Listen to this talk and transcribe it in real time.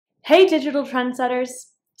Hey digital trendsetters!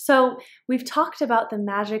 So we've talked about the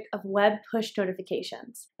magic of web push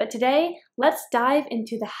notifications, but today let's dive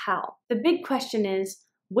into the how. The big question is,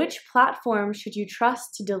 which platform should you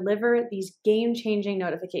trust to deliver these game-changing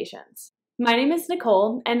notifications? My name is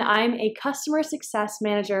Nicole, and I'm a customer success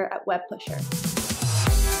manager at Webpushr.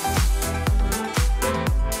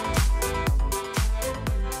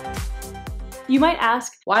 You might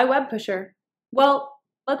ask, why Webpushr? Well,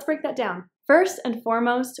 let's break that down. First and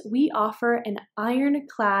foremost, we offer an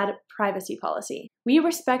ironclad privacy policy. We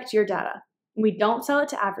respect your data. We don't sell it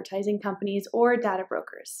to advertising companies or data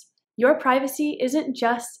brokers. Your privacy isn't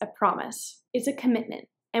just a promise, it's a commitment,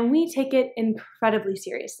 and we take it incredibly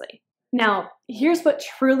seriously. Now, here's what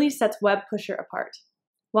truly sets Webpushr apart.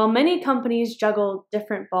 While many companies juggle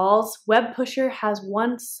different balls, Webpushr has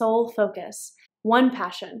one sole focus, one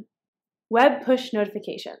passion: web push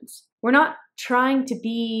notifications. We're not trying to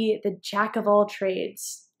be the jack of all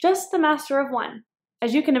trades, just the master of one.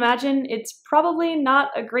 As you can imagine, it's probably not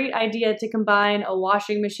a great idea to combine a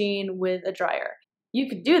washing machine with a dryer. You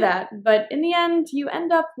could do that, but in the end, you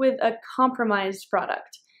end up with a compromised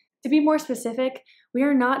product. To be more specific, we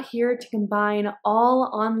are not here to combine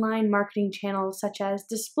all online marketing channels such as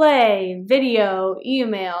display, video,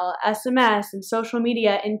 email, SMS, and social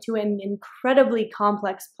media into an incredibly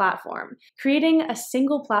complex platform. Creating a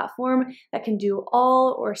single platform that can do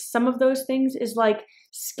all or some of those things is like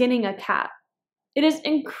skinning a cat. It is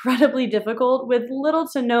incredibly difficult with little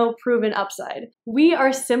to no proven upside. We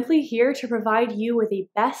are simply here to provide you with a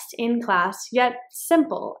best-in-class, yet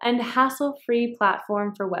simple and hassle-free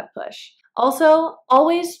platform for web push. Also,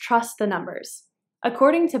 always trust the numbers.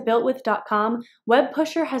 According to builtwith.com,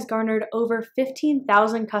 Webpushr has garnered over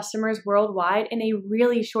 15,000 customers worldwide in a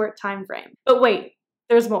really short time frame. But wait,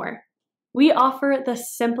 there's more. We offer the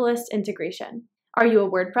simplest integration. Are you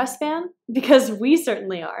a WordPress fan? Because we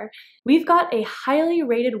certainly are. We've got a highly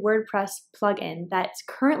rated WordPress plugin that's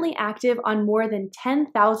currently active on more than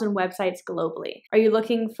 10,000 websites globally. Are you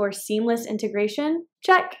looking for seamless integration?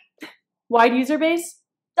 Check. Wide user base?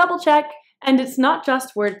 Double check. And it's not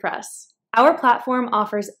just WordPress. Our platform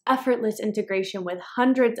offers effortless integration with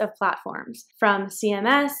hundreds of platforms. From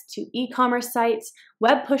CMS to e-commerce sites,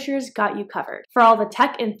 Webpushr's got you covered. For all the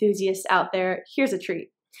tech enthusiasts out there, here's a treat.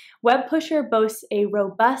 Webpushr boasts a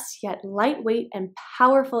robust yet lightweight and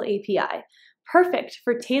powerful API, perfect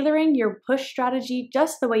for tailoring your push strategy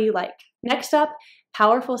just the way you like. Next up,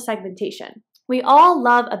 powerful segmentation. We all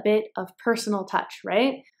love a bit of personal touch,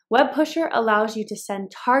 right? Webpushr allows you to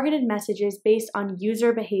send targeted messages based on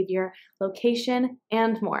user behavior, location,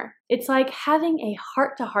 and more. It's like having a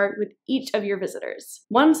heart-to-heart with each of your visitors.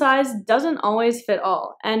 One size doesn't always fit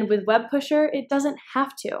all, and with Webpushr, it doesn't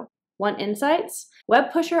have to. Want insights?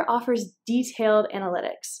 Webpushr offers detailed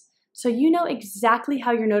analytics, so you know exactly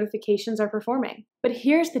how your notifications are performing. But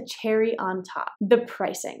here's the cherry on top, the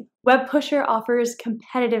pricing. Webpushr offers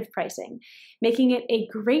competitive pricing, making it a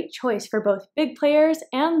great choice for both big players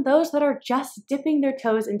and those that are just dipping their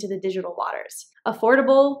toes into the digital waters.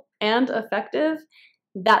 Affordable and effective,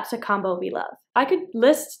 that's a combo we love. I could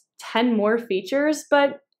list 10 more features,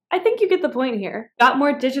 but I think you get the point here. Got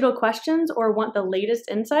more digital questions or want the latest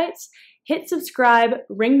insights? Hit subscribe,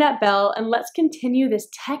 ring that bell, and let's continue this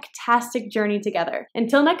tech-tastic journey together.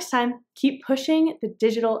 Until next time, keep pushing the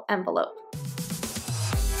digital envelope.